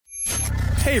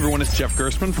Hey everyone, it's Jeff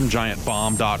Gerstmann from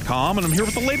GiantBomb.com, and I'm here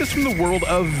with the latest from the world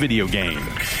of video games.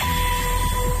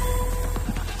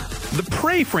 The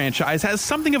Prey franchise has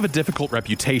something of a difficult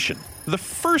reputation. The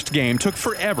first game took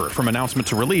forever from announcement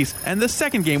to release, and the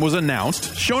second game was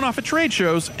announced, shown off at trade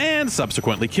shows, and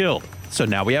subsequently killed. So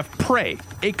now we have Prey,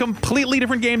 a completely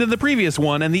different game than the previous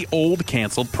one and the old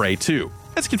canceled Prey 2.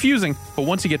 That's confusing, but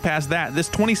once you get past that, this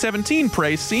 2017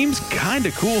 Prey seems kinda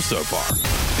cool so far.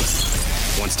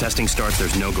 Once testing starts,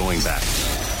 there's no going back.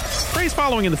 Prey's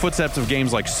following in the footsteps of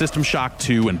games like System Shock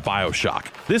 2 and BioShock.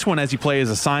 This one has you play as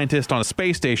a scientist on a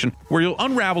space station where you'll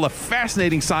unravel a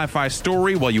fascinating sci-fi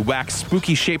story while you whack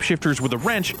spooky shapeshifters with a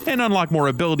wrench and unlock more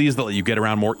abilities that let you get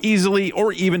around more easily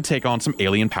or even take on some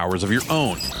alien powers of your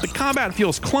own. The combat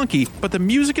feels clunky, but the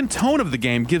music and tone of the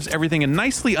game gives everything a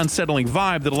nicely unsettling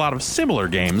vibe that a lot of similar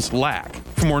games lack.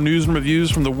 For more news and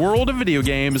reviews from the world of video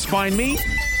games, find me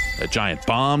at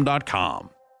GiantBomb.com.